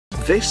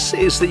This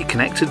is the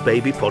Connected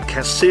Baby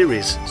podcast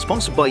series,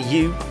 sponsored by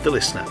you, the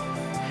listener.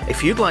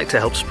 If you'd like to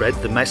help spread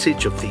the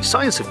message of the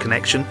science of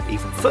connection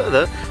even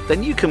further,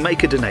 then you can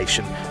make a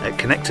donation at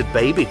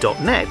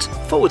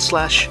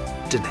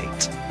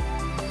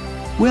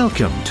connectedbaby.net/donate.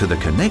 Welcome to the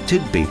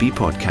Connected Baby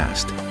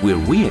podcast, where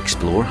we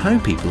explore how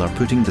people are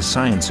putting the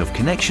science of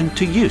connection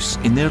to use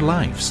in their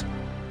lives.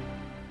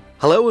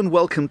 Hello and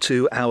welcome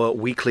to our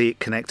weekly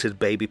Connected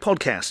Baby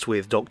podcast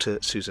with Dr.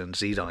 Susan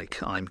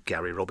Zedijk. I'm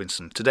Gary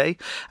Robinson. Today,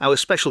 our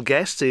special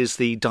guest is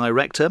the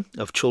Director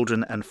of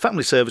Children and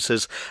Family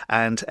Services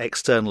and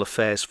External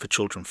Affairs for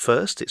Children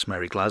First. It's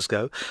Mary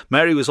Glasgow.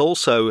 Mary was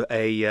also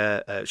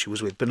she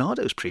was with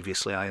Barnardo's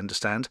previously, I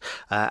understand,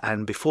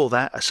 and before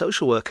that, a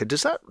social worker.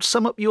 Does that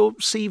sum up your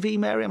CV,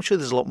 Mary? I'm sure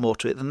there's a lot more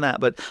to it than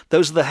that, but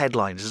those are the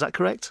headlines. Is that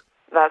correct?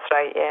 That's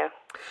right, yeah.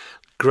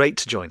 Great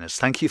to join us.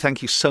 Thank you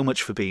so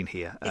much for being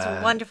here. It's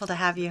wonderful to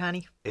have you,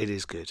 honey. It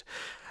is good.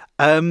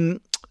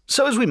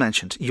 So as we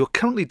mentioned, you're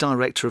currently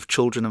Director of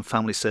Children and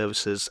Family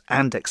Services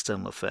and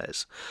External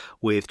Affairs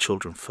with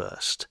Children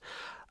First.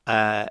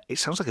 It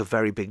sounds like a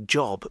very big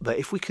job, but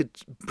if we could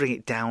bring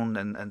it down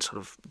and sort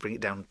of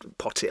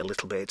pot it a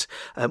little bit,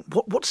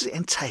 what does it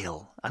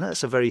entail? I know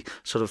that's a very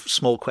sort of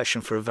small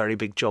question for a very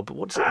big job, but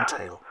what does it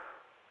entail?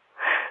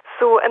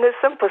 So in its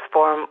simplest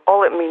form,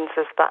 all it means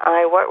is that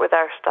I work with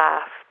our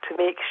staff to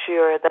make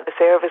sure that the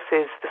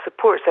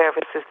support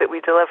services that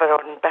we deliver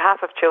on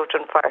behalf of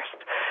Children First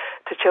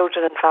to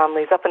children and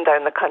families up and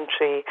down the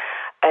country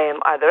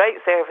are the right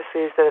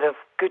services, that are of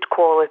good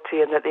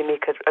quality and that they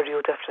make a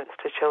real difference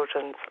to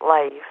children's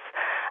lives.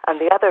 And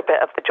the other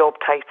bit of the job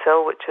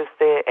title, which is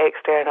the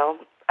external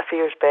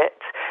affairs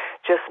bit,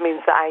 just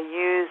means that I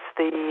use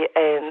the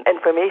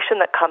information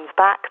that comes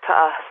back to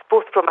us,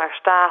 both from our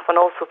staff and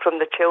also from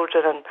the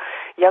children and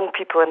young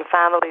people and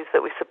families that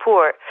we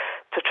support,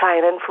 to try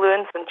and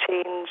influence and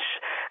change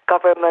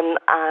government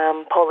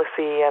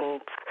policy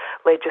and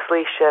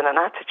legislation and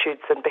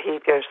attitudes and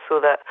behaviours so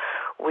that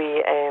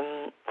we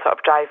sort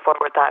of drive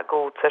forward that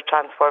goal to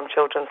transform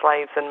children's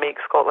lives and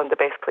make Scotland the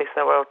best place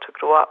in the world to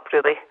grow up,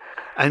 really.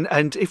 And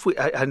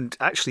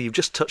actually you've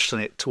just touched on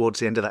it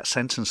towards the end of that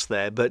sentence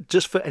there, but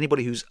just for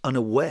anybody who's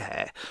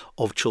unaware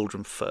of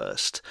Children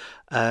First,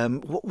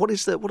 what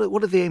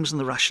are the aims and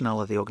the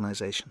rationale of the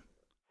organisation?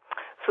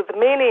 So the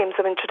main aims,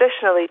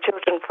 traditionally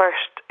Children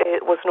First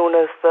was known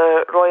as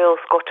the Royal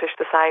Scottish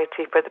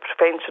Society for the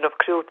Prevention of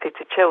Cruelty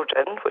to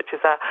Children, which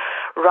is a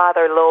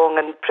rather long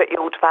and pretty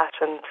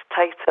old-fashioned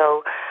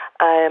title,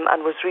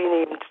 and was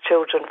renamed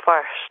Children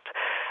First.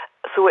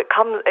 So it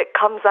comes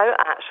out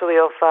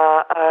actually of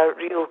a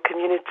real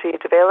community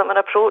development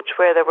approach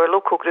where there were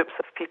local groups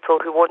of people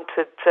who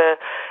wanted to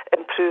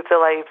improve the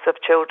lives of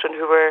children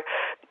who were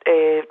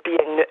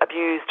being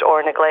abused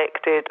or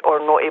neglected or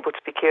not able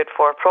to be cared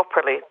for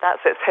properly.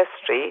 That's its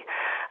history.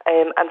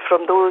 And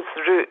from those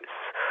roots,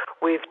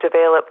 we've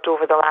developed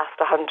over the last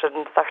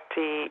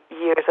 130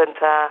 years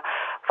into a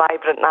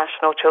vibrant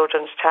national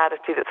children's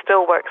charity that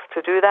still works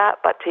to do that,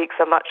 but takes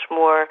a much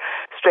more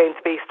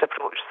strengths-based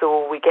approach.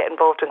 So we get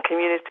involved in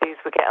communities,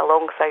 we get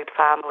alongside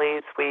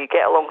families, we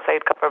get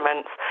alongside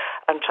governments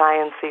and try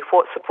and see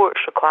what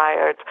support's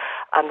required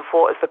and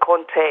what is the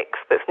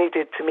context that's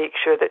needed to make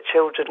sure that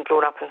children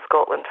grown up in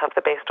Scotland have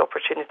the best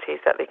opportunities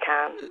that they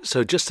can.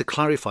 So just to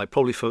clarify,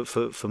 probably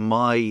for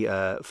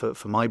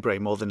my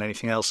brain more than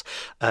anything else,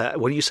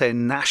 when you say a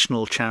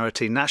national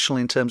charity, national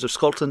in terms of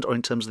Scotland or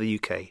in terms of the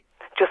UK?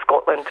 Just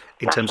Scotland.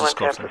 In terms of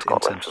Scotland.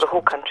 So the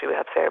whole country we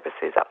have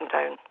services up and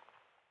down.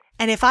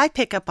 And if I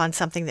pick up on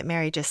something that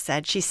Mary just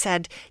said, she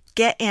said,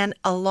 get in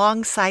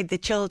alongside the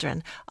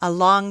children,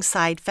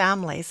 alongside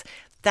families.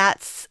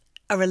 That's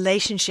a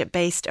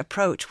relationship-based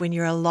approach when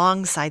you're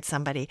alongside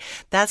somebody.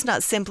 That's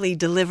not simply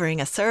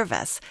delivering a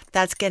service.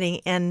 That's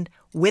getting in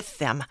with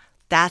them.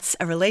 That's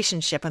a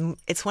relationship. And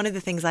it's one of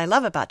the things I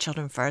love about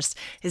Children First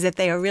is that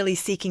they are really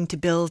seeking to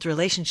build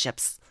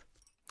relationships.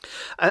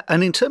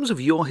 And in terms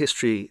of your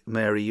history,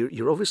 Mary,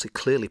 you're obviously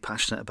clearly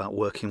passionate about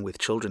working with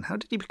children. How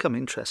did you become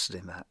interested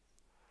in that?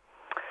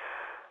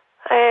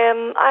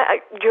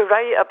 You're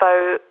right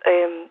about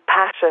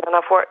passion, and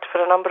I've worked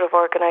for a number of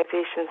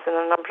organisations in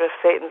a number of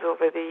settings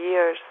over the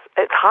years.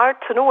 It's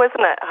hard to know, isn't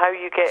it, how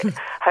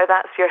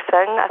that's your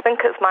thing. I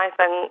think it's my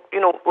thing,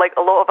 like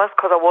a lot of us,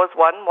 because I was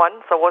one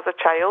once, I was a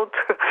child.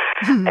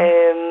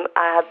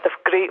 I had the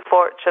great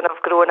fortune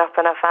of growing up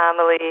in a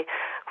family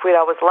where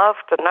I was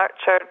loved and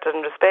nurtured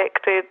and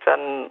respected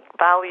and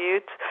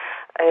valued.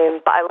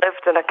 But I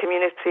lived in a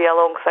community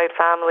alongside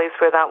families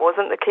where that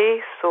wasn't the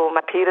case. So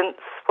my parents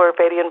were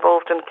very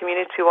involved in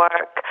community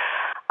work.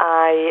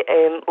 I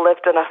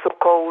lived in a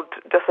so-called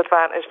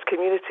disadvantaged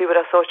community where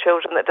I saw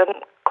children that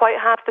didn't quite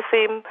have the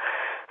same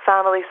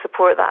family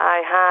support that I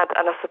had.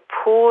 And I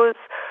suppose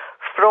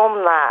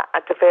from that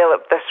I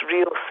developed this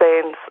real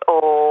sense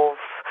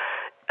of,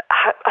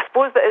 I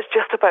suppose that it's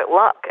just about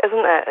luck,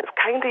 isn't it? It's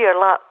kind of your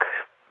luck.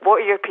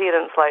 What are your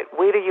parents like?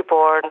 Where are you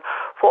born?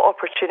 What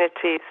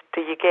opportunities do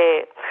you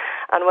get?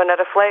 And when I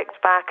reflect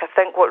back, I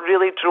think what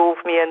really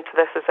drove me into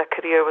this as a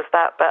career was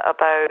that bit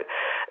about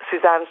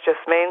Suzanne's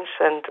just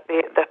mentioned,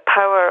 the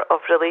power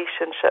of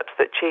relationships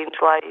that change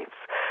lives.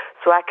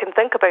 So I can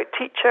think about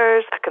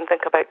teachers, I can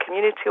think about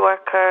community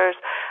workers,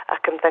 I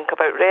can think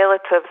about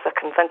relatives, I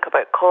can think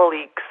about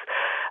colleagues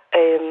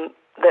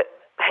that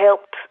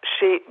helped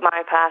shape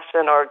my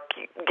passion or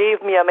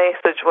gave me a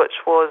message,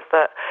 which was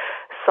that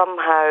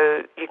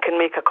somehow you can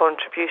make a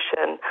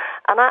contribution.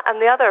 And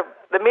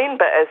the main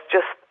bit is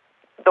just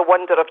the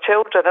wonder of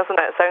children, isn't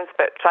it? It sounds a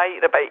bit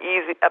trite, a bit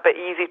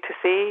easy to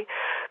say,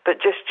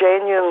 but just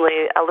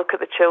genuinely, I look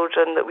at the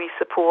children that we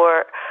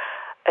support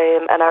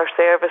in our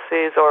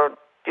services, or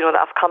that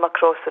I've come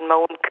across in my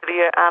own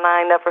career, and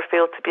I never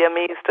fail to be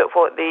amazed at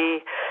what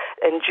they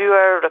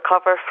endure,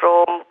 recover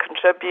from,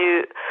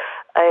 contribute,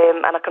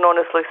 and I can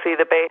honestly say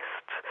the best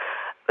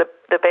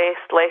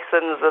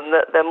lessons and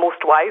the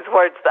most wise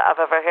words that I've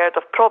ever heard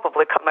have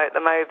probably come out the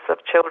mouths of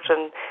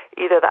children,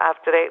 either that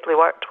I've directly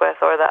worked with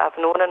or that I've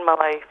known in my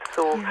life.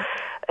 So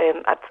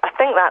I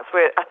think that's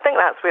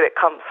where it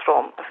comes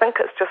from. I think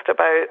it's just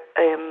about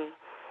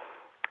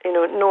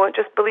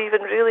just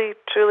believing really,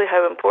 truly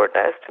how important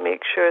it is to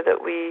make sure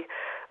that we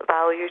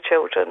value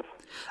children.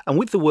 And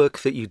with the work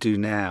that you do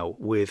now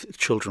with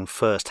Children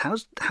First, how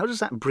does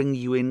that bring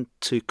you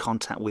into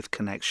contact with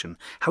Connection?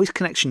 How is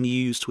Connection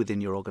used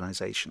within your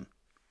organisation?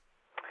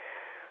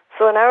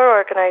 So in our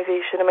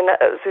organisation,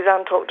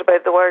 Suzanne talked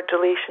about the word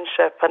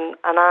relationship, and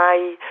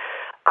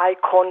I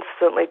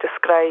constantly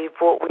describe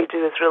what we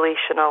do as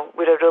relational.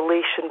 We're a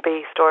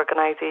relation-based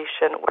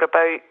organisation. We're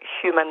about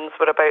humans.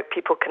 We're about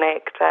people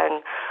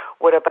connecting.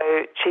 We're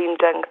about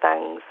changing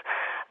things.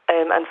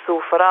 And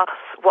so for us,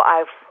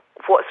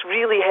 what's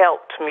really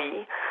helped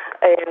me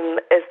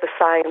is the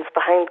science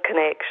behind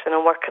Connection,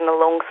 and working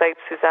alongside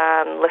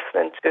Suzanne,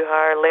 listening to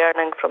her,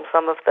 learning from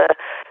some of the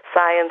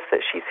science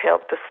that she's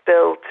helped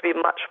distill to be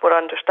much more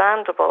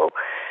understandable,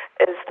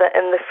 is that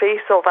in the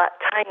face of, at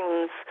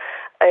times,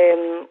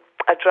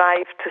 a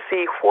drive to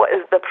see what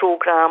is the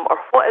programme or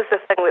what is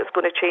the thing that's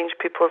going to change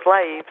people's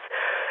lives,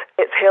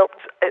 it's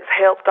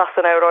helped us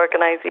in our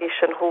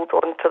organisation hold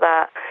on to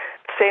that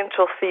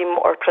central theme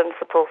or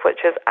principle,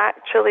 which is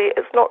actually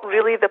it's not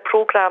really the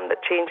programme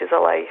that changes a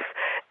life,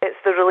 it's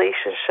the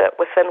relationship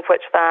within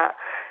which that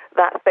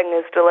thing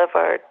is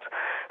delivered.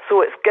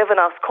 So it's given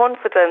us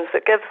confidence,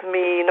 it gives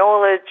me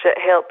knowledge, it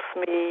helps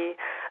me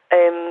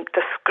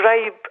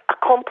describe a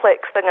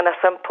complex thing in a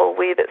simple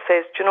way that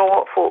says, do you know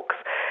what, folks,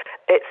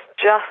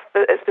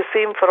 it's the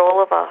same for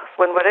all of us.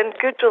 When we're in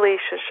good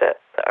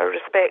relationships that are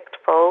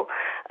respectful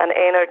and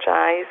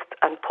energised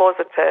and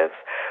positive,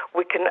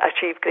 we can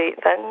achieve great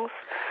things.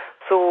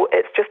 So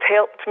it's just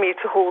helped me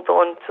to hold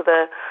on to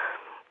the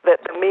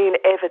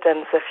main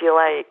evidence, if you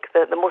like.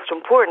 The most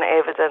important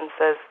evidence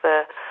is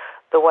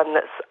the one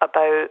that's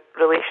about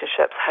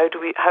relationships.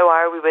 How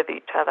are we with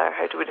each other?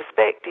 How do we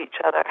respect each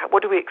other?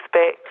 What do we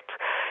expect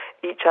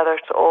each other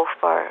to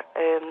offer?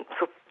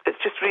 So it's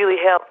just really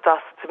helped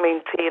us to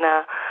maintain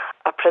a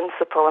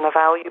principle and a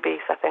value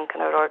base, I think,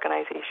 in our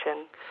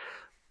organisation.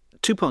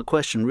 Two-part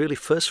question, really.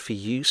 First for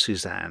you,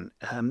 Suzanne.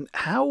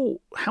 How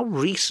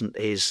recent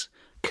is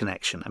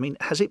Connection?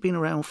 Has it been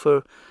around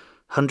for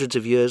hundreds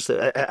of years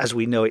as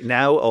we know it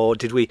now, or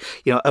did we,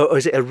 or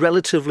is it a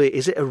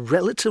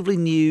relatively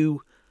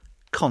new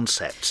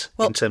concept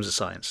in terms of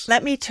science?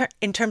 Let me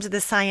in terms of the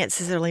science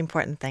is a really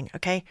important thing,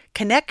 okay?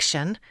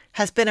 Connection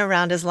has been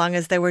around as long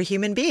as there were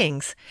human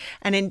beings,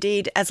 and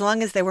indeed as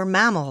long as there were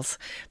mammals,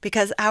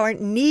 because our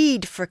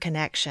need for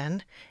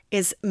connection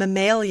is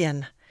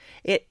mammalian.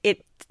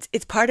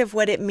 It's part of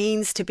what it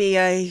means to be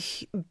a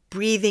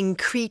breathing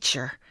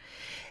creature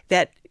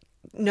that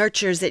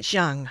nurtures its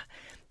young.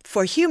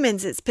 For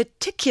humans, it's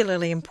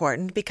particularly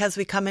important because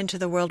we come into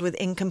the world with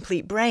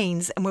incomplete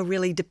brains and we're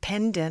really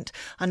dependent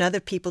on other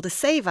people to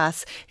save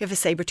us if a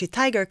saber-toothed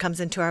tiger comes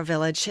into our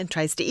village and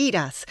tries to eat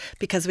us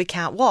because we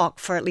can't walk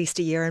for at least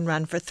a year and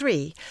run for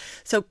 3.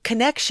 So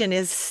connection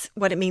is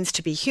what it means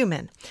to be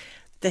human.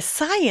 The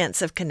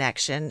science of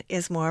connection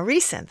is more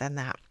recent than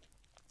that.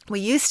 We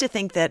used to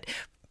think that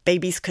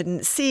babies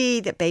couldn't see,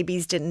 that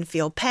babies didn't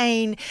feel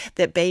pain,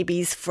 that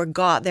babies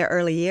forgot their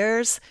early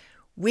years.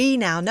 We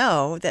now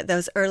know that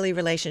those early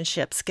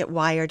relationships get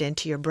wired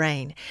into your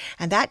brain.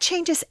 And that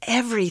changes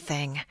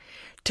everything.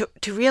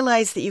 To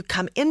realize that you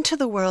come into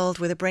the world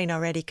with a brain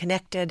already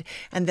connected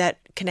and that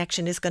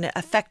connection is going to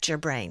affect your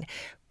brain.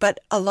 But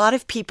a lot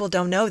of people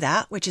don't know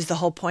that, which is the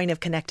whole point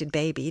of Connected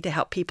Baby, to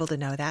help people to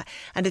know that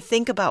and to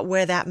think about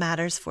where that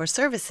matters for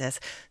services.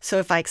 So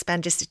if I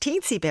expand just a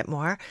teensy bit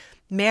more,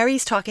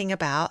 Mary's talking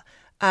about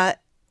an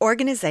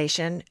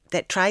organization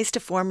that tries to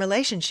form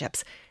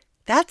relationships.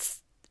 That's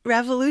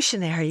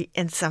revolutionary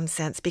in some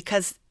sense,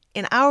 because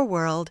in our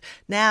world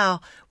now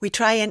we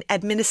try and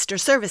administer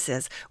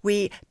services.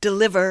 We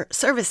deliver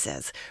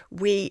services.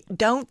 We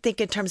don't think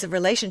in terms of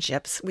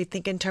relationships. We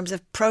think in terms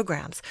of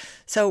programs.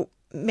 So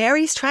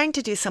Mary's trying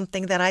to do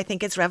something that I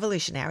think is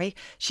revolutionary.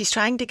 She's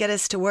trying to get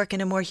us to work in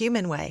a more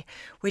human way,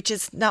 which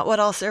is not what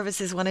all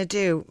services want to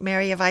do.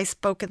 Mary, have I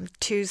spoken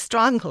too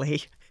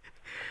strongly?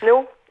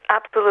 No,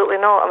 absolutely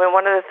not.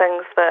 One of the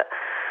things that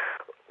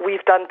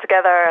we've done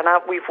together and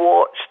we've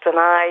watched, and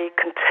I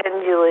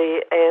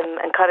continually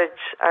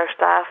encourage our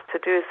staff to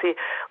do is say,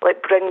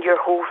 like, bring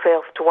your whole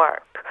self to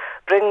work.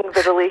 Bring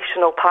the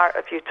relational part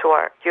of you to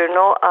work. You're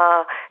not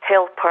a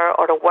helper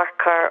or a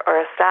worker or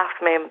a staff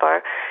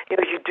member. You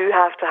know, you do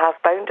have to have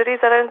boundaries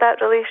around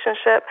that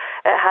relationship.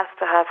 It has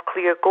to have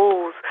clear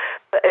goals,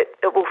 but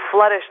it will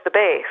flourish the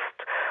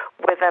best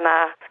within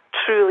a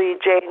truly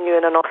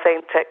genuine and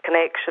authentic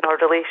connection or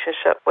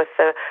relationship with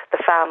the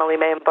family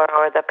member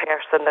or the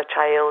person, the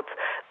child,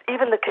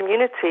 even the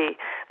community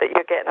that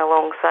you're getting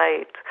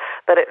alongside,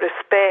 that it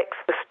respects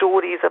the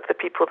stories of the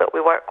people that we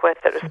work with,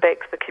 it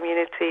respects the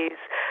communities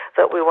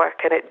that we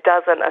work in. It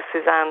doesn't, as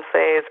Suzanne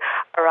says,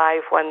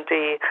 arrive one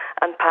day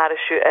and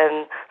parachute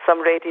in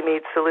some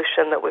ready-made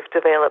solution that we've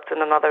developed in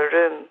another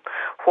room.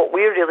 What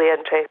we're really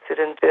interested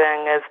in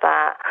doing is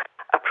that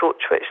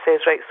approach which says,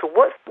 right, so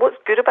what's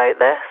good about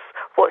this?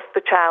 What's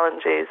the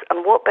challenges,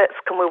 and what bits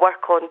can we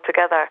work on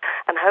together,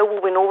 and how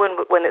will we know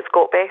when it's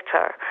got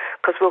better?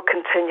 Because we'll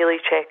continually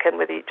check in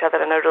with each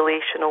other in a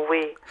relational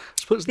way.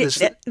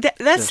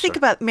 Let's think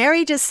about,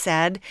 Mary just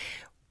said,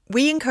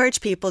 we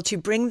encourage people to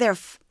bring their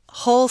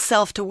whole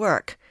self to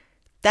work.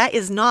 That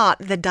is not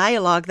the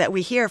dialogue that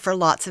we hear for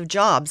lots of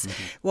jobs.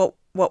 Mm-hmm.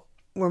 What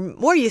we're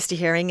more used to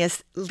hearing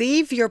is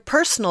leave your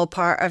personal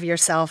part of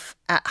yourself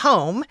at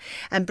home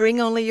and bring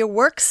only your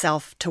work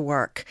self to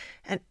work.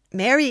 And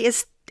Mary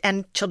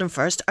and Children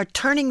First are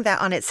turning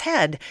that on its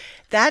head.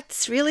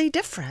 That's really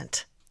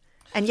different.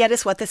 And yet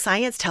it's what the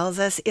science tells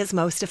us is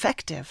most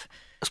effective.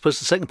 I suppose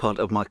the second part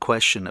of my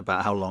question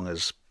about how long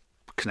has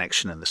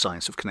connection and the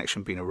science of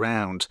connection been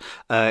around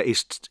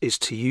is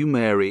to you,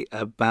 Mary,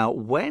 about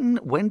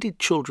when did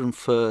Children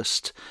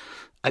First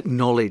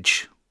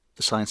acknowledge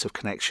the science of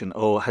connection,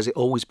 or has it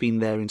always been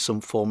there in some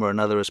form or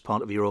another as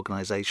part of your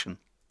organisation?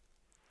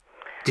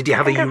 Did you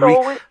have a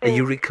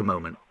eureka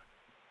moment?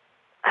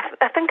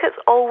 I think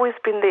it's always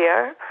been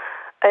there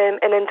in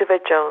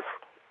individuals.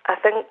 I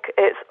think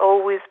it's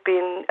always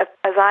been,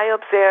 as I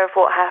observe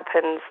what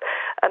happens,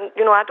 and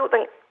you know, I don't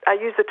think I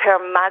use the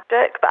term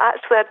magic, but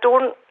actually I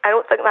don't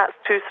think that's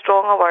too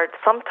strong a word.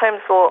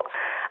 Sometimes what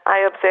I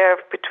observe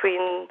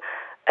between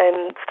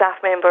staff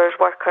members,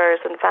 workers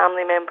and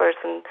family members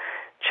and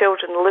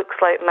children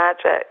looks like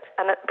magic,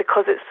 and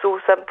because it's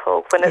so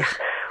simple, when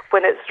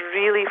it's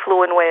really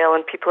flowing well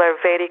and people are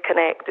very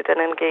connected and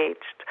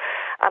engaged.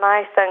 And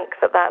I think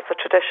that that's a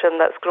tradition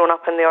that's grown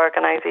up in the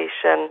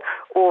organisation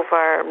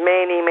over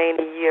many,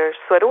 many years.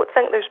 So I don't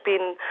think there's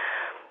been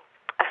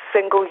a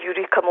single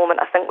eureka moment.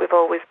 I think we've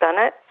always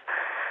done it.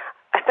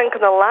 I think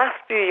in the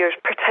last few years,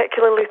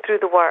 particularly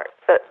through the work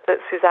that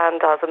Suzanne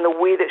does and the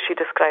way that she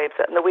describes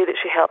it and the way that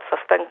she helps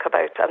us think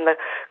about it and the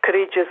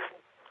courageous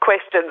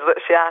questions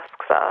that she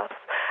asks us,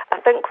 I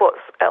think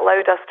what's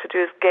allowed us to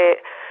do is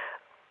get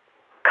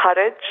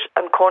courage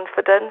and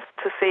confidence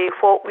to say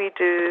what we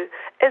do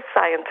is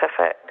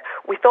scientific.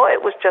 We thought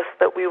it was just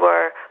that we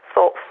were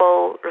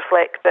thoughtful,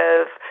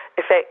 reflective,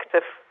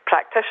 effective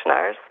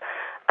practitioners,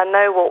 and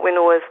now what we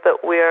know is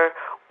that we're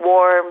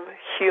warm,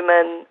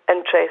 human,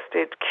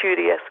 interested,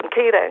 curious and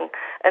caring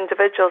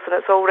individuals, and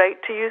it's all right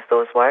to use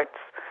those words.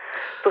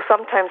 So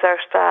sometimes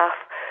our staff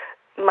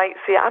might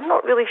say, I'm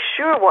not really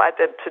sure what I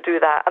did to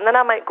do that, and then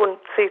I might go and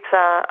say to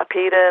a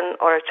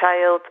parent or a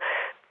child,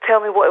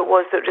 tell me what it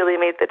was that really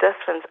made the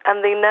difference.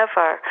 And they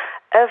never,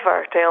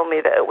 ever tell me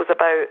that it was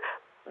about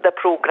the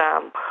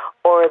programme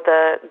or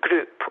the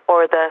group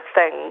or the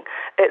thing.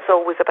 It's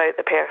always about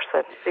the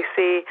person. They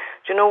say,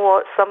 do you know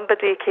what,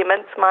 somebody came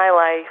into my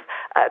life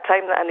at a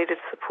time that I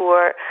needed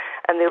support,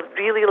 and they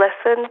really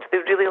listened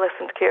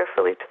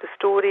carefully to the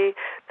story,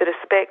 they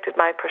respected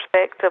my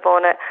perspective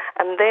on it,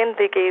 and then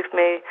they gave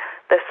me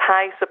this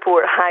high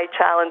support, high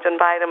challenge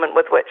environment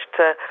with which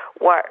to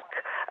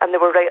work, and they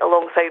were right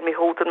alongside me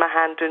holding my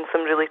hand doing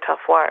some really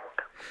tough work.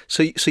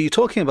 So you're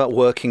talking about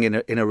working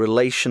in a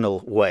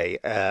relational way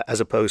as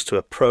opposed to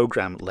a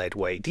program-led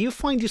way. Do you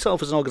find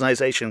yourself as an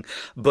organisation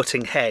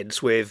butting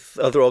heads with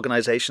other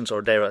organisations,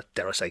 or dare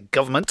I say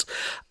government,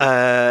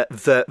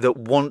 that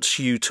wants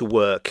you to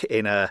work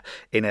in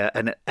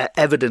an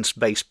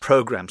evidence-based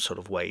program sort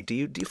of way? Do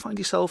you find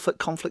yourself at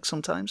conflict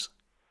sometimes?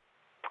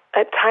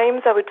 At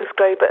times I would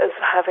describe it as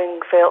having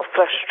felt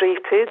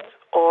frustrated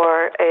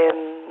or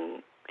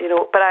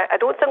but I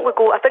don't think we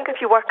go. I think if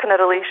you work in a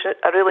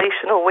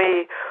relational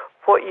way,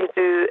 what you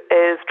do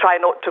is try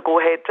not to go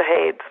head to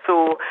head.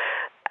 So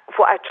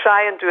what I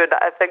try and do, and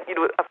I think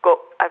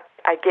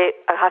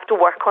I have to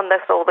work on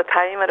this all the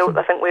time. I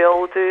think we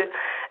all do,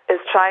 is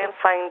try and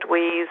find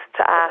ways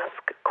to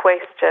ask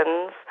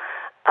questions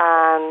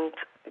and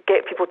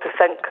get people to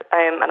think.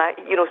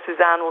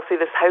 Suzanne will say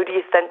this: how do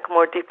you think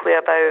more deeply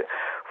about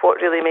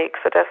what really makes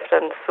a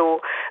difference? So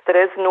there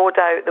is no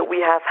doubt that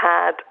we have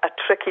had a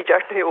tricky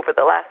journey over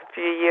the last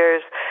few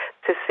years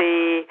to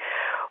say,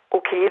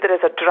 okay, there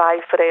is a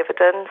drive for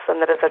evidence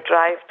and there is a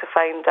drive to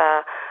find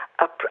a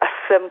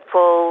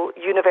simple,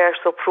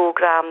 universal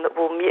programme that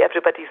will meet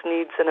everybody's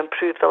needs and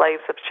improve the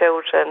lives of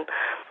children.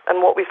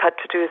 And what we've had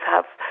to do is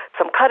have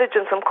some courage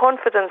and some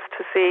confidence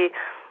to say,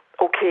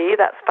 okay,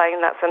 that's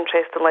fine, that's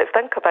interesting, let's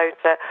think about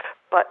it.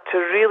 But to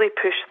really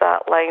push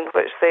that line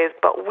which says,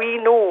 but we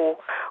know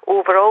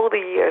over all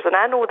the years, and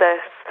I know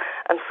this,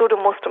 and so do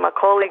most of my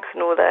colleagues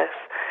know this,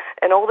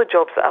 in all the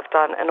jobs that I've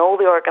done, in all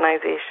the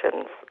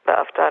organisations that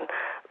I've done,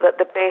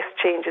 that the best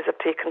changes have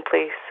taken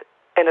place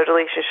in a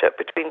relationship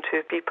between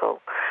two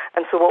people.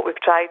 And so what we've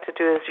tried to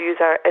do is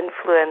use our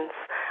influence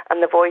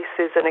and the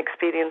voices and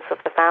experience of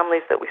the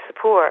families that we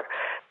support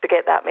to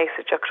get that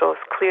message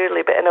across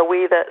clearly, but in a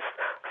way that's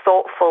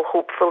thoughtful,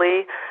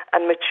 hopefully,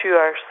 and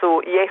mature.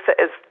 So yes, it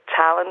is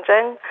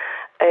challenging,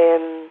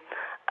 and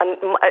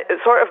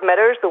it sort of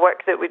mirrors the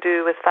work that we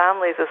do with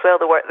families as well,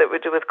 the work that we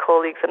do with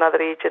colleagues and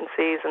other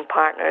agencies and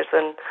partners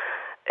in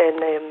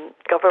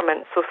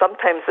government. So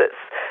sometimes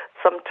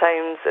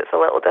it's a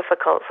little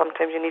difficult.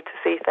 Sometimes you need to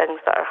say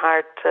things that are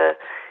hard to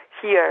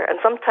hear,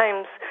 and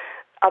sometimes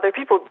other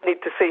people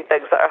need to say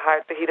things that are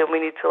hard to hear and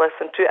we need to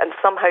listen to, and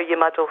somehow you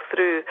muddle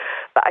through.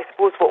 But I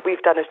suppose what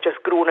we've done is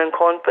just grown in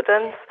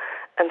confidence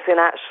and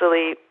saying,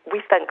 actually, we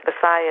think the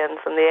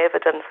science and the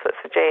evidence that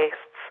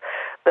suggests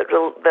that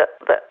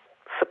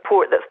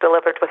support that's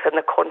delivered within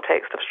the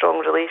context of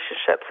strong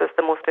relationships is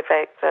the most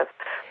effective.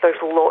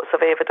 There's lots of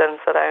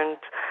evidence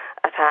around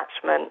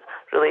attachment,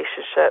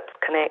 relationships,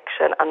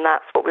 connection, and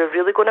that's what we're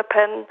really going to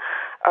pin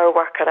our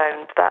work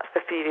around. That's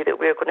the theory that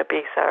we're going to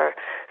base our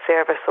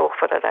service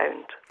offer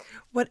around.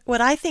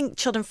 What I think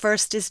Children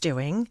First is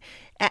doing,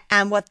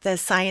 and what the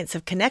science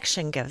of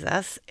connection gives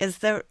us, is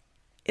that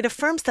it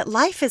affirms that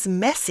life is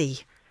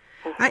messy.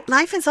 Mm-hmm. Right?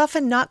 Life is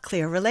often not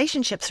clear.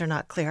 Relationships are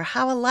not clear.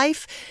 How a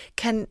life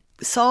can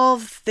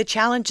solve the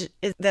challenges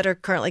that are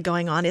currently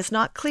going on is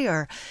not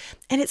clear.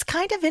 And it's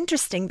kind of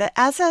interesting that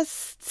as a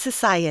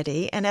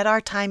society and at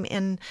our time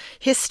in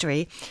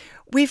history,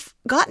 we've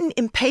gotten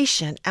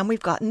impatient and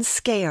we've gotten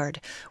scared.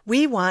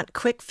 We want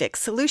quick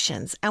fix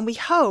solutions, and we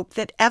hope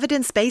that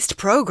evidence-based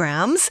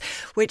programs,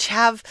 which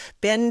have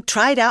been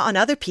tried out on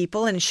other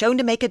people and shown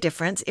to make a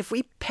difference, if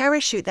we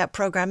parachute that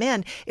program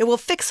in, it will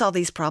fix all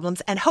these problems,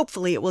 and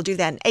hopefully it will do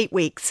that in 8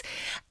 weeks.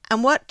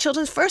 And what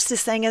Children First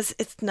is saying is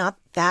it's not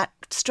that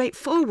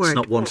straightforward. It's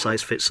not one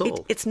size fits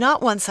all. It's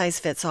not one size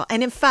fits all.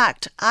 And in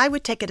fact, I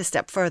would take it a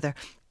step further.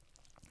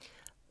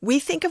 We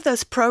think of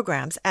those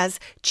programs as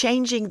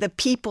changing the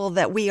people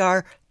that we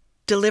are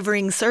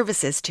delivering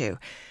services to.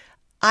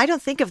 I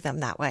don't think of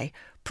them that way.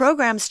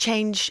 Programs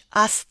change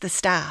us, the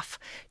staff.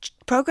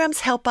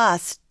 Programs help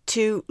us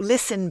to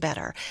listen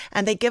better,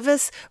 and they give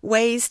us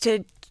ways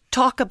to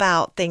talk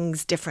about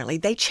things differently.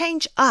 They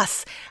change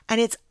us, and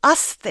it's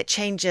us that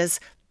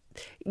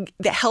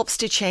helps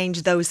to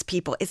change those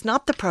people. It's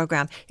not the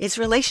program, it's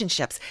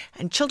relationships.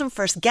 And Children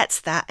First gets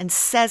that and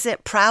says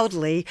it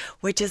proudly,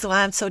 which is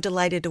why I'm so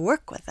delighted to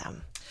work with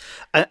them.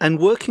 And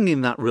working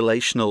in that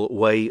relational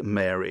way,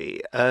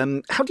 Mary,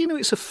 how do you know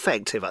it's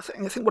effective? I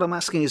think what I'm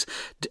asking is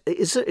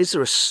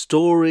there a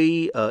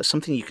story,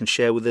 something you can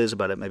share with us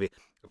about it, maybe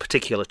a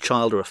particular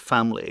child or a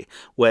family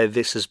where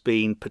this has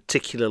been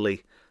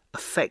particularly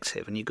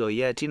effective, and you go,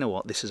 yeah, do you know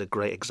what, this is a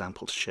great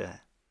example to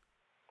share?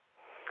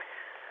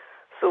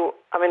 So,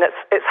 I mean,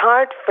 it's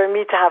hard for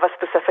me to have a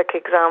specific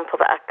example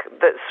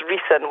that's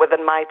recent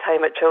within my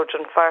time at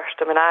Children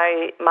First. I mean,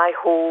 my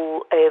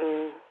whole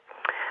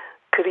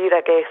career,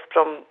 I guess,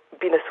 from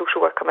being a social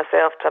worker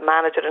myself to a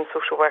manager in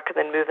social work and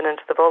then moving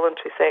into the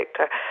voluntary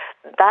sector,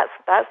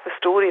 that's the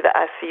story that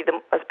I see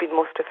as being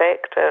most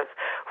effective.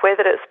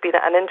 Whether it's been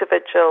an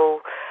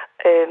individual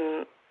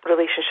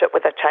relationship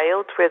with a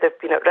child where they've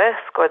been at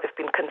risk or they've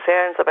been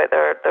concerns about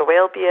their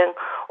well-being,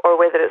 or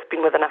whether it's been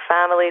within a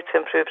family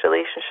to improve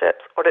relationships,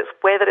 or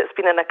whether it's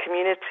been in a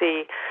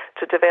community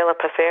to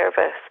develop a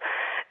service.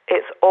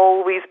 It's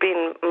always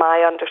been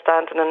my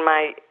understanding and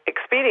my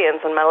experience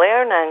and my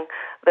learning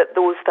that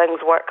those things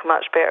work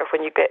much better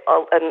when you get,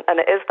 and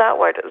it is that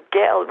word,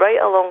 get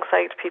right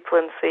alongside people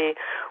and say,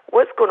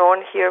 what's going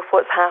on here,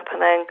 what's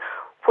happening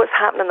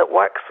that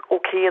works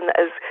okay and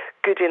that is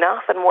good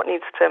enough, and what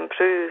needs to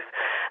improve.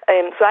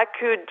 So I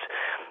could,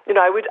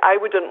 I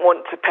wouldn't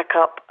want to pick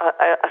up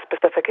a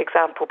specific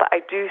example, but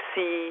I do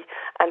see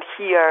and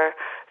hear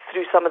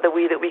through some of the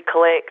way that we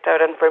collect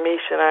our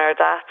information, our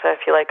data,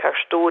 if you like, our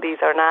stories,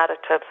 our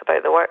narratives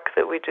about the work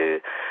that we do,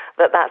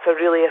 that's a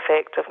really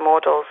effective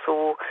model.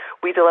 So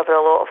we deliver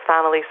a lot of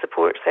family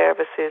support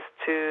services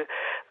to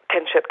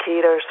kinship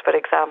carers, for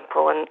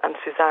example, and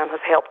Suzanne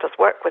has helped us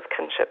work with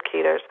kinship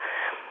carers.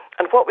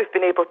 And what we've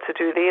been able to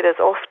do there is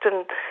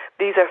often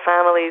these are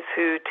families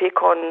who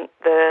take on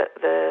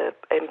the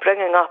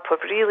bringing up of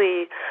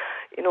really,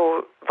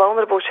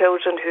 vulnerable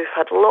children who've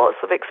had lots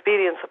of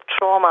experience of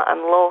trauma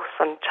and loss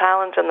and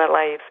challenge in their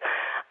lives.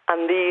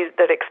 And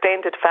their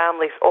extended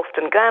families,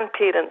 often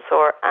grandparents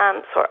or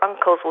aunts or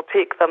uncles, will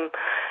take them,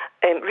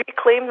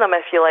 reclaim them,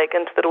 if you like,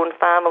 into their own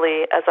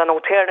family as an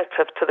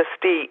alternative to the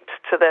state,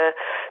 to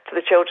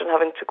the children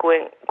having to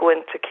go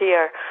into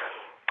care.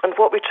 And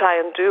what we try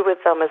and do with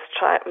them is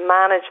try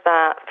manage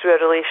that through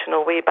a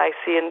relational way by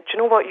saying, do you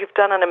know what, you've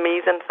done an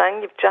amazing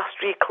thing. You've just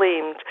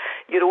reclaimed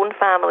your own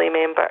family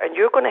member, and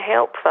you're going to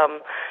help them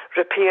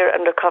repair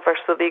and recover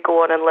so they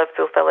go on and live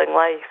fulfilling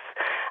lives.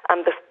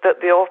 And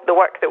the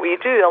work that we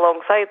do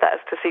alongside that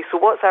is to say, so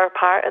what's our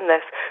part in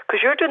this?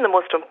 Because you're doing the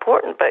most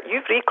important bit.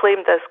 You've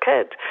reclaimed this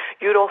kid.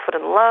 You're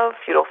offering love,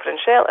 you're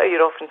offering shelter,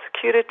 you're offering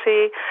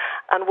security.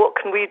 And what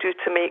can we do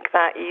to make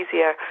that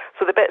easier?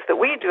 So the bits that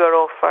we do are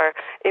offer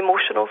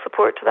emotional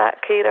support to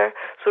that carer.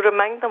 So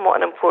remind them what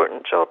an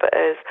important job it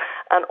is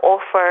and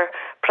offer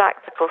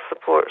practical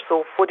support.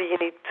 So what do you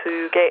need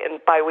to get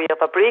in by way of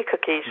a break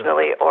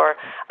occasionally, or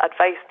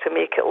advice to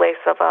make it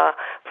less of a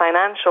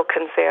financial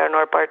concern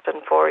or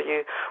burden for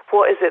you?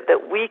 What is it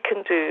that we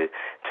can do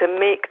to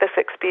make this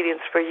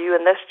experience for you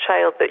and this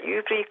child that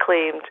you've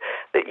reclaimed,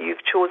 that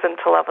you've chosen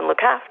to love and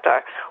look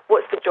after?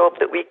 What's the job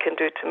that we can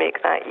do to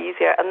make that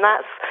easier? And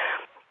that's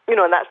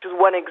just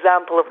one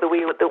example of the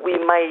way that we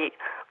might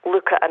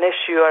look at an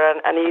issue or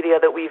an area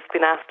that we've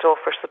been asked to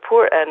offer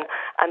support in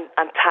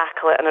and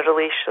tackle it in a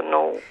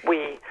relational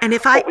way. And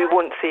what we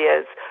won't say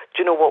is,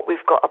 do you know what,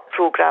 we've got a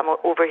programme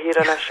over here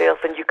on our shelf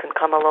and you can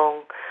come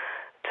along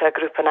to a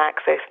group and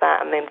access that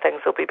and then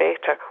things will be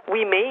better.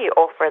 We may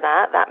offer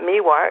that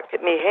may work,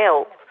 it may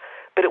help,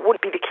 but it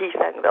won't be the key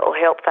thing that will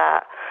help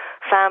that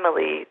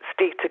family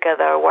stay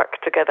together, work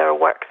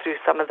through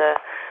some of the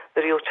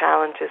real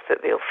challenges that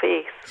they'll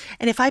face.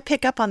 And if I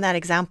pick up on that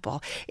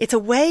example, it's a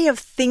way of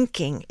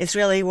thinking is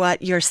really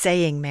what you're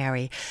saying,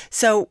 Mary.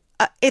 So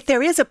if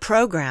there is a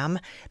program,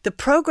 the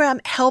program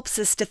helps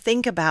us to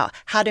think about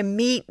how to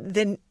meet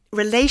the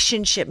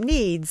relationship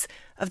needs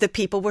of the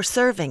people we're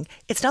serving.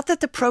 It's not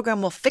that the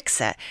program will fix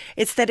it.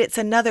 It's that it's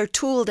another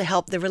tool to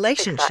help the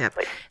relationship.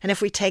 Exactly. And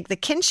if we take the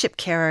kinship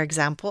carer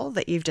example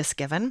that you've just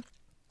given,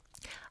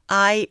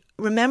 I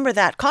remember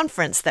that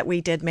conference that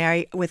we did,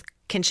 Mary, with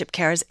kinship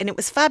carers, and it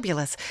was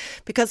fabulous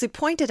because we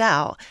pointed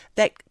out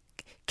that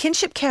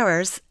kinship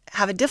carers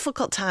have a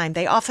difficult time.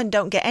 They often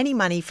don't get any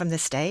money from the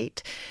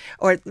state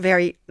or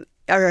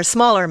a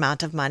smaller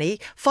amount of money.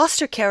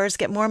 Foster carers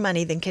get more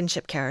money than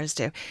kinship carers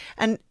do.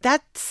 And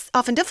that's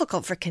often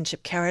difficult for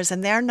kinship carers,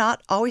 and they're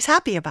not always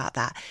happy about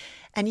that.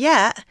 And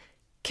yet,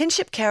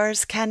 kinship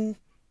carers can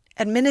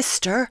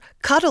administer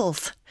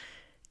cuddles.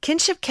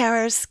 Kinship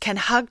carers can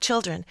hug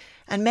children,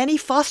 and many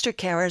foster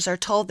carers are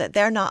told that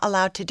they're not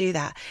allowed to do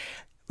that.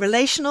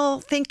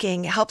 Relational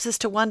thinking helps us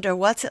to wonder,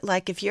 what's it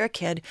like if you're a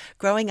kid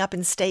growing up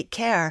in state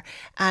care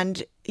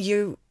and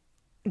you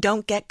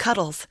don't get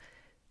cuddles?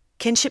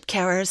 Kinship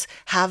carers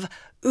have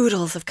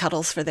oodles of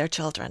cuddles for their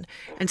children.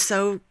 And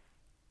so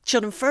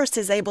Children First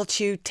is able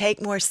to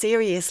take more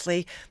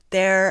seriously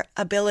their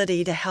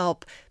ability to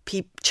help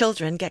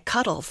children get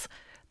cuddles.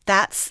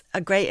 That's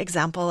a great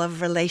example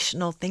of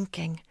relational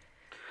thinking.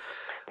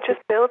 Just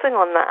building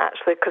on that,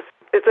 actually, because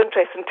it's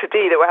interesting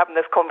today that we're having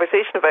this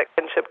conversation about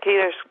kinship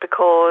carers,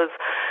 because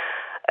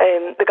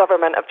the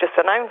government have just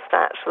announced,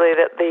 actually,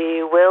 that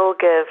they will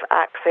give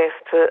access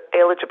to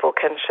eligible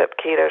kinship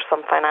carers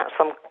some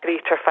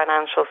greater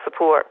financial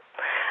support.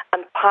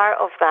 And part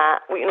of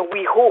that,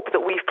 we hope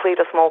that we've played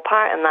a small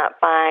part in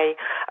that by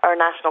our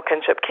National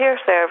Kinship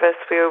Care Service,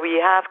 where we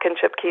have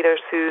kinship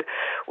carers who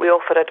we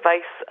offer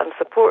advice and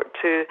support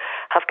to,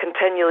 have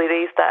continually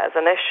raised that as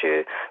an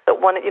issue. That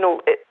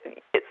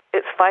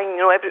it's fine.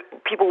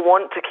 People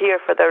want to care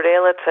for their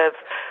relatives,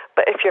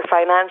 but if you're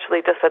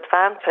financially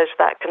disadvantaged,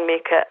 that can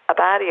make it a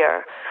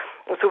barrier.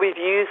 And so we've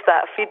used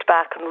that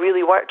feedback and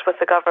really worked with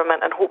the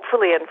government and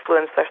hopefully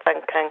influenced their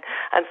thinking.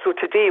 And so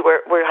today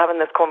we're having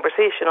this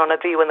conversation on a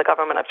day when the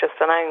government have just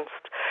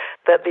announced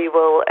that they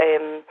will,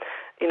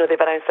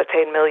 they've announced a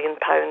 £10 million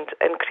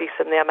increase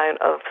in the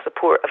amount of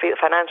support,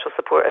 financial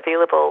support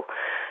available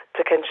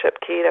to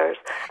kinship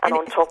carers. And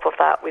on top of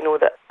that, we know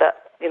that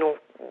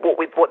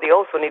what they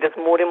also need is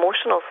more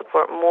emotional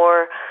support,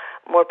 more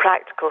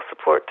practical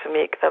support to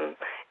make them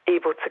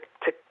able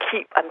to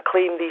keep and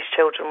claim these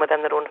children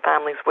within their own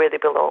families where they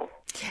belong.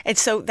 And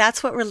so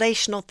that's what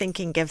relational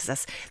thinking gives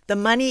us. The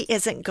money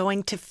isn't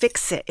going to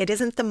fix it. It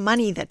isn't the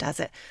money that does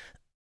it.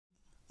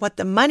 What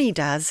the money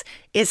does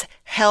is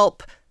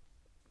help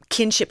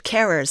kinship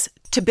carers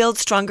to build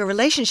stronger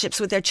relationships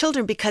with their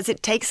children, because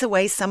it takes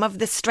away some of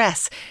the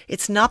stress.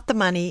 It's not the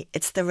money,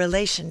 it's the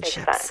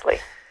relationships. Exactly.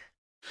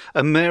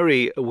 And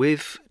Mary,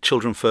 with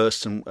Children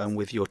First and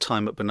with your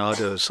time at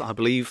Barnardo's, I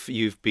believe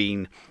you've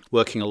been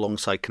working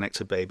alongside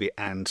Connected Baby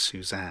and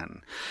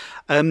Suzanne.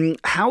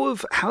 How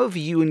have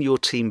you and your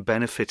team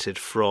benefited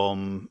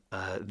from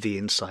the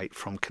insight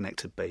from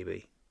Connected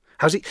Baby?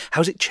 How's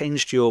it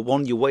changed your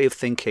way of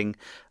thinking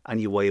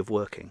and your way of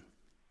working?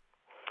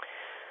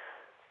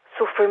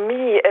 So for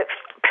me, it's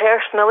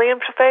personally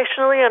and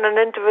professionally on an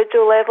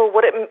individual level,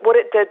 what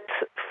it did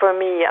for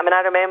me, I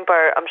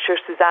remember, I'm sure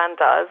Suzanne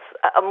does,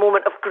 a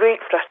moment of great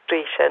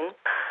frustration,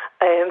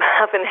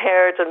 having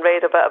heard and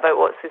read a bit about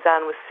what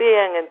Suzanne was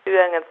saying and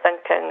doing and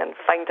thinking and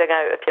finding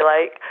out, if you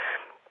like,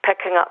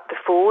 picking up the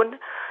phone,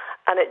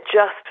 and it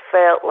just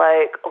felt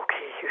like,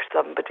 okay, here's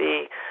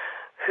somebody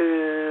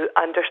who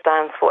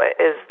understands what it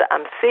is that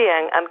I'm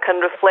saying and can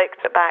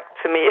reflect it back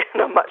to me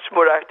in a much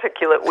more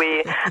articulate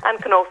way,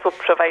 and can also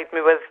provide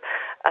me with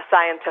a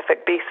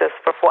scientific basis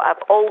for what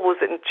I've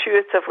always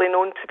intuitively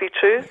known to be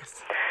true.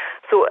 Yes.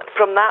 So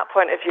from that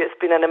point of view, it's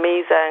been an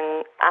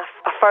amazing,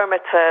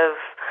 affirmative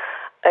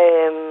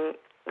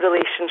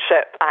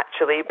relationship,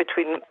 actually,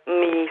 between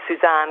me,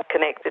 Suzanne,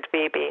 Connected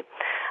Baby.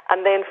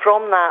 And then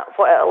from that,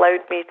 what it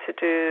allowed me to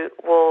do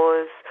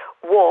was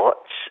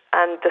watch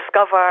and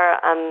discover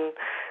and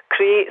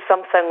create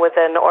something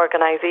within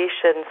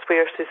organisations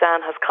where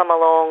Suzanne has come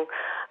along,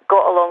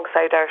 got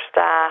alongside our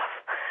staff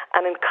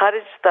and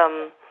encouraged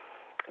them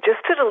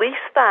just to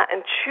release that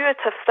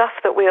intuitive stuff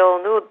that we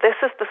all know.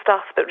 This is the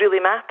stuff that really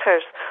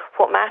matters.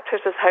 What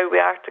matters is how we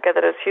are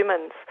together as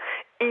humans,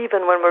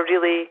 even when we're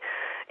really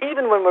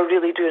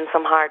doing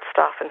some hard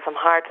stuff and some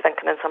hard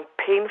thinking and some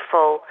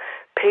painful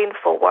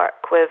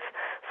work with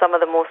some of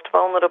the most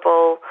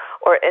vulnerable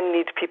or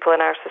in-need people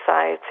in our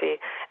society.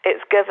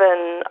 It's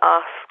given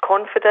us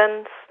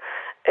confidence,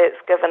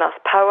 it's given us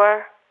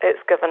power,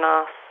 it's given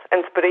us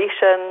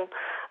inspiration.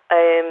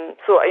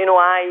 So,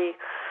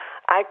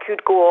 I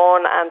could go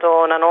on and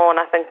on and on.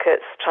 I think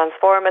it's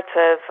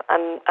transformative,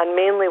 and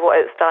mainly what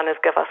it's done is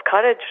give us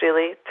courage,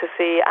 really, to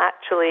say,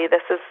 actually,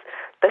 this is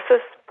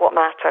what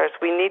matters.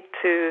 We need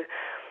to,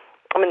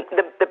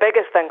 the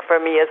biggest thing for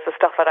me is the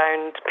stuff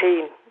around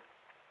pain.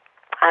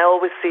 I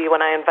always see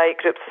when I invite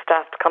groups of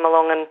staff to come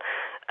along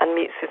and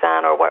meet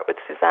Suzanne or work with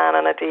Suzanne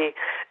on a day,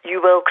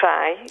 you will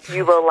cry,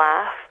 you will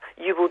laugh,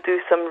 you will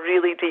do some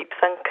really deep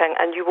thinking,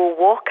 and you will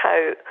walk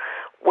out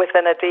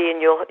within a day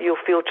and you'll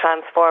feel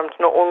transformed,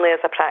 not only as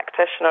a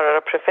practitioner or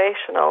a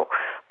professional,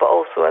 but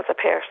also as a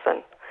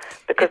person.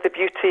 Because the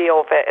beauty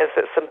of it is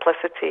its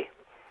simplicity.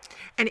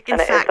 And it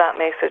is that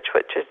message,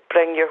 which is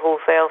bring your whole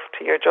self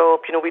to your job.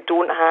 We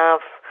don't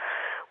have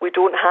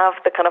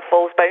the kind of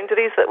false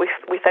boundaries that we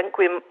think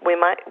we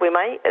might.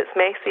 It's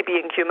messy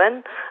being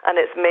human, and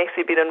it's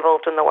messy being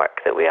involved in the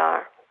work that we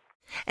are.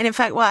 And in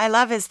fact, what I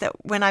love is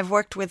that when I've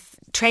worked with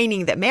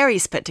training that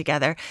Mary's put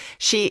together,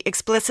 she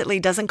explicitly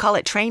doesn't call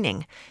it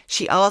training.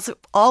 She also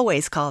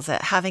always calls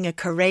it having a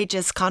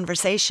courageous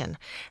conversation.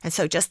 And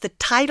so just the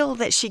title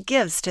that she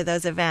gives to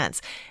those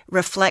events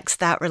reflects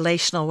that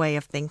relational way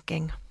of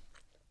thinking.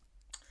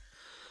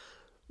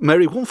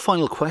 Mary, one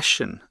final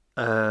question,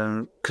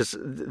 because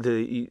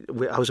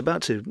I was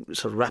about to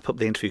sort of wrap up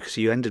the interview because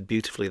you ended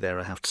beautifully there,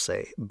 I have to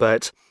say.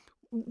 But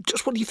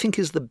just what do you think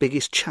is the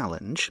biggest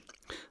challenge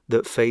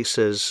that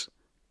faces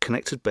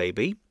Connected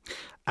Baby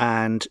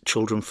and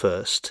Children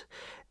First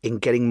in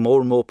getting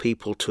more and more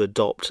people to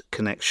adopt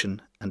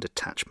connection and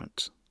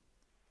attachment?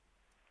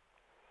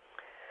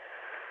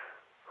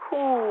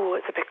 Ooh,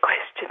 it's a big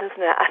question,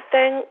 isn't it? I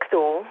think,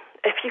 though,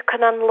 if you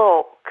can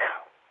unlock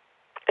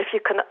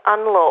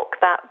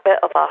that bit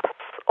of us,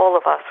 all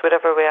of us,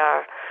 wherever we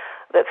are,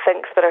 that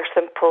thinks there are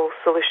simple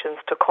solutions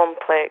to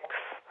complex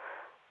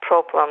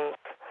problems,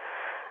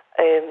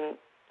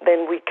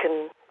 then we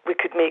could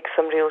make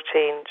some real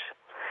change.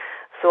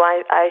 So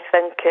I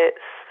think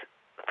it's,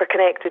 for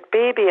Connected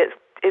Baby,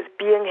 it's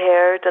being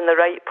heard in the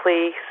right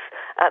place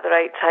at the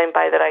right time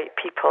by the right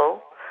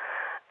people.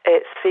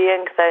 It's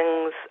saying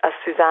things as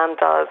Suzanne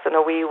does in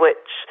a way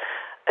which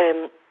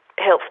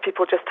helps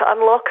people just to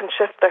unlock and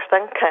shift their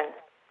thinking.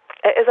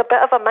 It is a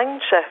bit of a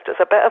mind shift.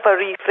 It's a bit of a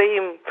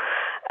reframe,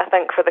 I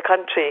think, for the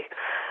country.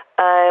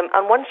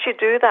 And once you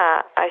do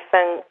that, I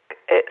think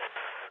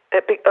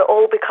it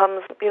all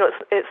becomes,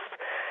 it's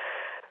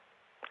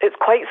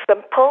quite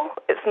simple.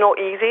 It's not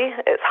easy.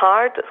 It's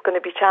hard. It's going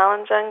to be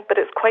challenging,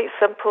 but it's quite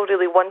simple,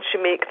 really, once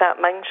you make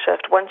that mind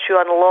shift, once you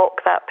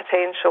unlock that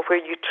potential where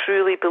you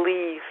truly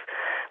believe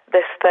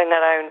this thing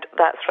around,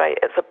 that's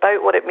right. It's about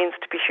what it means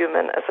to be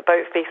human. It's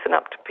about facing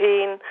up to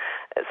pain.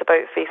 It's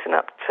about facing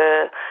up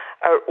to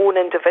our own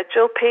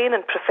individual pain,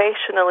 and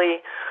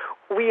professionally,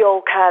 we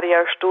all carry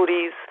our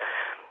stories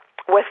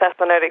with us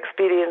and our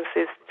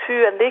experiences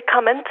too, and they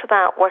come into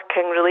that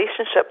working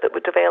relationship that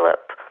we develop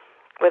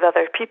with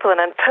other people.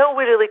 And until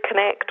we really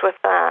connect with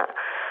that,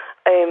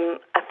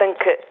 I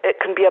think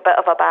it can be a bit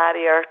of a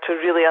barrier to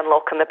really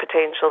unlocking the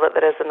potential that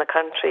there is in the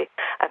country.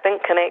 I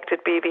think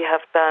Connected Baby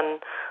have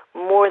done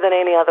more than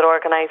any other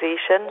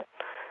organisation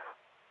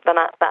that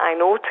I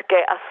know to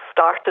get us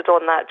started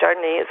on that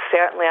journey. It's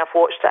certainly, I've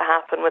watched it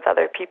happen with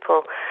other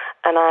people,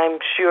 and I'm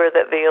sure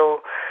that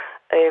they'll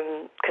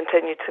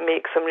continue to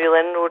make some real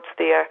inroads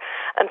there.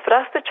 And for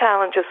us, the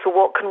challenge is, so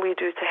what can we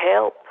do to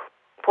help?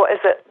 What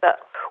is it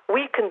that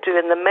we can do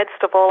in the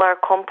midst of all our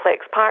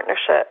complex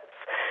partnerships?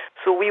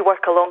 So we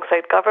work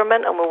alongside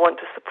government and we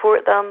want to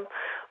support them.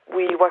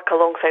 We work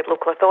alongside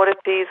local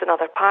authorities and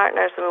other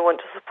partners and we want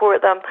to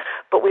support them.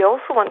 But we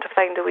also want to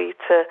find a way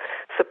to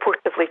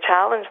supportively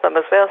challenge them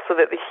as well, so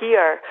that they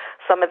hear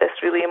some of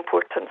this really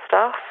important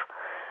stuff.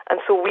 And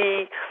so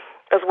we,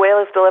 as well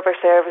as deliver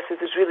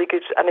services as really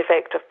good and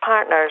effective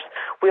partners,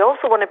 we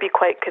also want to be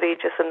quite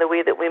courageous in the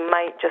way that we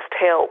might just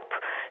help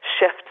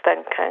shift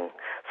thinking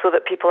so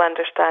that people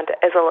understand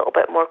it is a little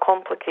bit more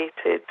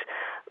complicated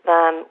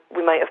than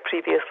we might have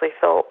previously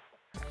thought.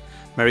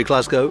 Mary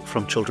Glasgow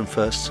from Children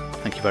First,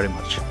 thank you very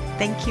much.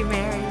 Thank you,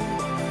 Mary.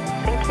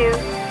 Thank you.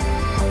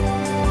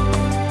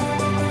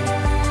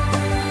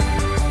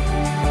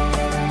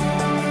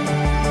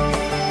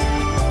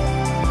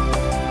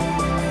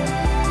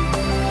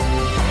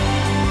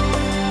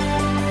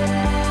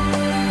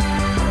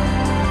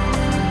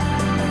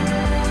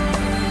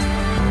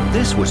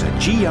 This was a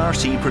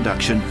GRC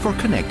production for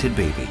Connected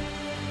Baby.